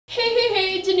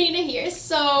here.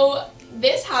 So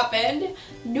this happened.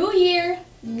 New year,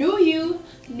 new you,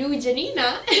 new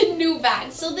Janina, and new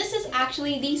band. So this is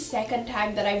actually the second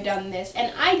time that I've done this,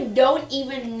 and I don't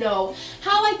even know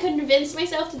how I convinced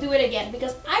myself to do it again,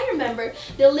 because I remember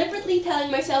deliberately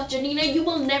telling myself, Janina, you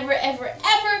will never ever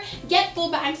ever get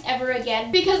full bangs ever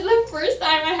again, because the first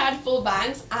time I had full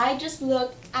bangs, I just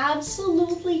looked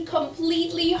absolutely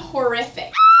completely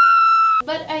horrific.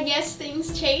 But I guess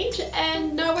things change,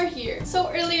 and now we're here.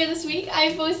 So earlier this week,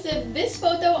 I posted this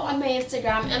photo on my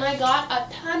Instagram, and I got a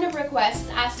ton of requests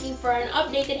asking for an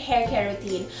updated hair care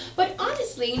routine. But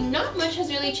honestly, not much has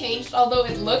really changed, although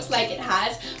it looks like it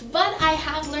has. But I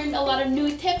have learned a lot of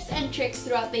new tips and tricks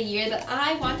throughout the year that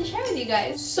I want to share with you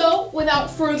guys. So without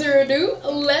further ado,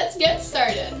 let's get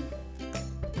started.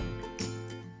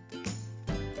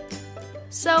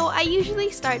 So I usually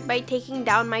start by taking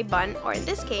down my bun, or in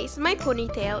this case, my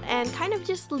ponytail, and kind of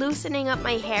just loosening up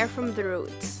my hair from the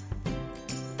roots.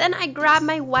 Then I grab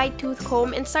my wide tooth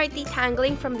comb and start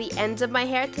detangling from the ends of my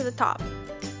hair to the top.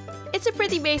 It's a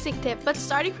pretty basic tip, but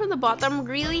starting from the bottom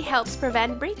really helps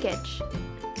prevent breakage.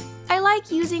 I like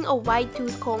using a wide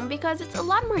tooth comb because it's a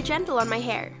lot more gentle on my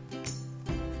hair.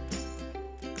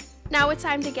 Now it's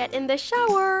time to get in the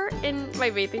shower in my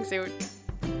bathing suit.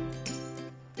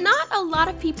 Not a lot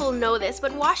of people know this,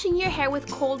 but washing your hair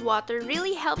with cold water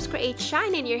really helps create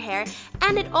shine in your hair,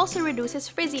 and it also reduces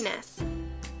frizziness.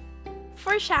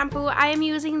 For shampoo, I am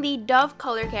using the Dove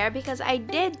Color Care because I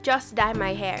did just dye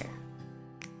my hair.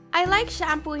 I like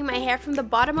shampooing my hair from the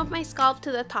bottom of my scalp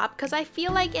to the top because I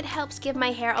feel like it helps give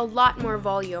my hair a lot more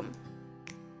volume.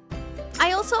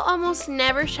 I also almost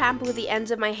never shampoo the ends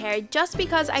of my hair just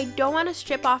because I don't want to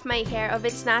strip off my hair of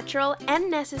its natural and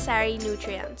necessary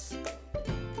nutrients.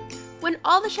 When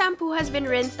all the shampoo has been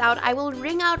rinsed out, I will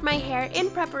wring out my hair in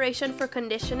preparation for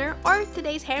conditioner or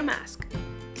today's hair mask.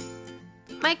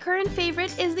 My current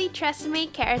favorite is the Tresemme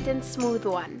Keratin Smooth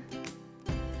one.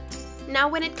 Now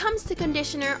when it comes to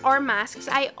conditioner or masks,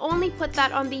 I only put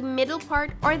that on the middle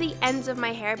part or the ends of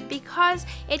my hair because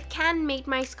it can make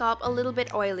my scalp a little bit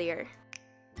oilier.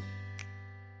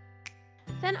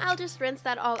 Then I'll just rinse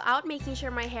that all out, making sure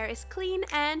my hair is clean,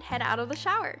 and head out of the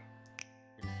shower.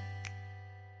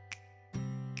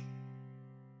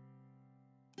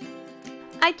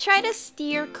 I try to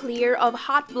steer clear of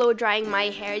hot blow drying my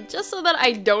hair just so that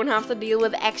I don't have to deal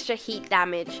with extra heat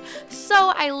damage.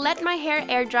 So I let my hair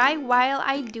air dry while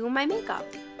I do my makeup.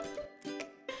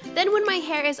 Then when my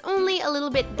hair is only a little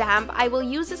bit damp, I will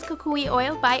use this Kukui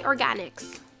Oil by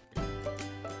Organics.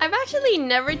 I've actually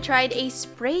never tried a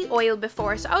spray oil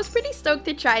before, so I was pretty stoked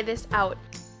to try this out.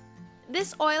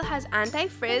 This oil has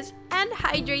anti-frizz and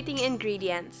hydrating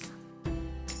ingredients.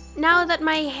 Now that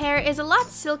my hair is a lot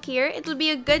silkier, it will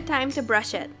be a good time to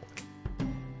brush it.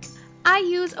 I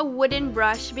use a wooden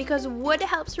brush because wood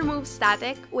helps remove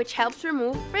static, which helps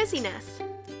remove frizziness.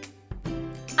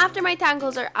 After my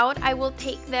tangles are out, I will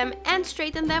take them and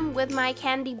straighten them with my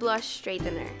Candy Blush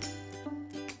straightener.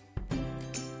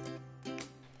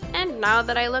 And now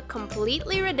that I look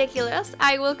completely ridiculous,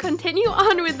 I will continue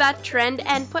on with that trend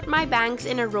and put my bangs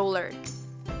in a roller.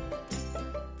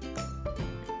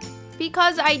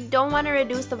 Because I don't want to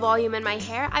reduce the volume in my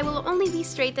hair, I will only be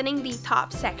straightening the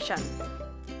top section.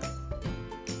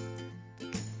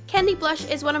 Candy Blush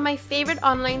is one of my favorite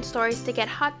online stores to get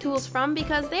hot tools from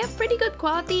because they have pretty good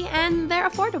quality and they're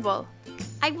affordable.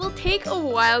 I will take a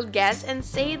wild guess and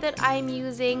say that I'm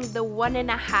using the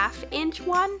 1.5-inch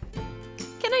one.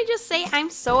 Can I just say I'm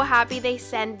so happy they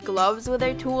send gloves with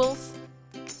their tools?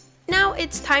 Now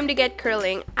it's time to get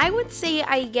curling. I would say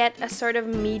I get a sort of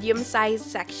medium-sized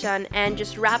section and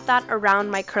just wrap that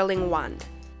around my curling wand.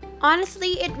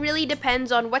 Honestly, it really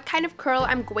depends on what kind of curl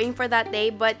I'm going for that day,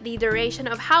 but the duration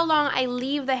of how long I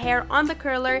leave the hair on the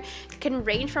curler can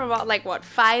range from about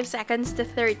 5 seconds to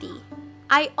 30.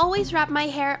 I always wrap my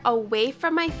hair away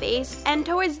from my face and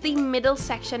towards the middle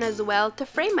section as well to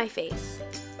frame my face.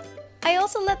 I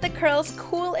also let the curls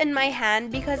cool in my hand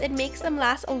because it makes them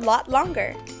last a lot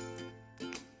longer.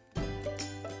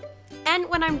 And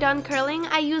when I'm done curling,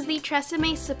 I use the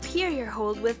Tresemme Superior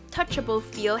Hold with Touchable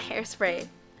Feel hairspray.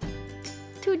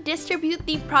 To distribute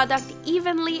the product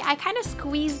evenly, I kind of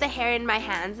squeeze the hair in my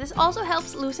hands. This also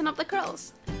helps loosen up the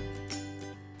curls.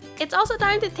 It's also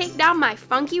time to take down my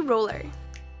funky roller.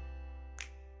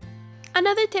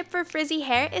 Another tip for frizzy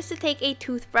hair is to take a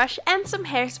toothbrush and some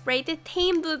hairspray to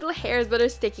tame the little hairs that are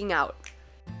sticking out.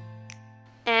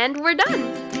 And we're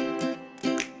done!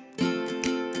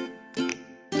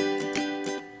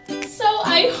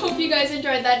 I I hope you guys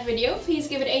enjoyed that video. Please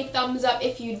give it a thumbs up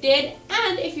if you did.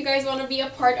 And if you guys want to be a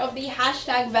part of the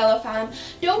 #VelaFam,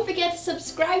 don't forget to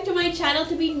subscribe to my channel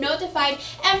to be notified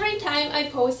every time I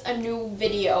post a new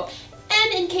video.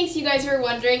 And in case you guys were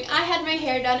wondering, I had my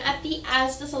hair done at the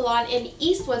AZTA salon in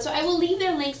Eastwood, so I will leave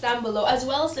their links down below as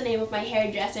well as the name of my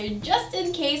hairdresser just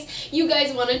in case you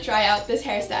guys want to try out this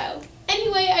hairstyle.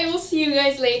 Anyway, I will see you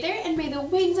guys later, and may the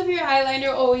wings of your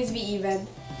eyeliner always be even.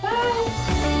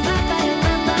 Bye!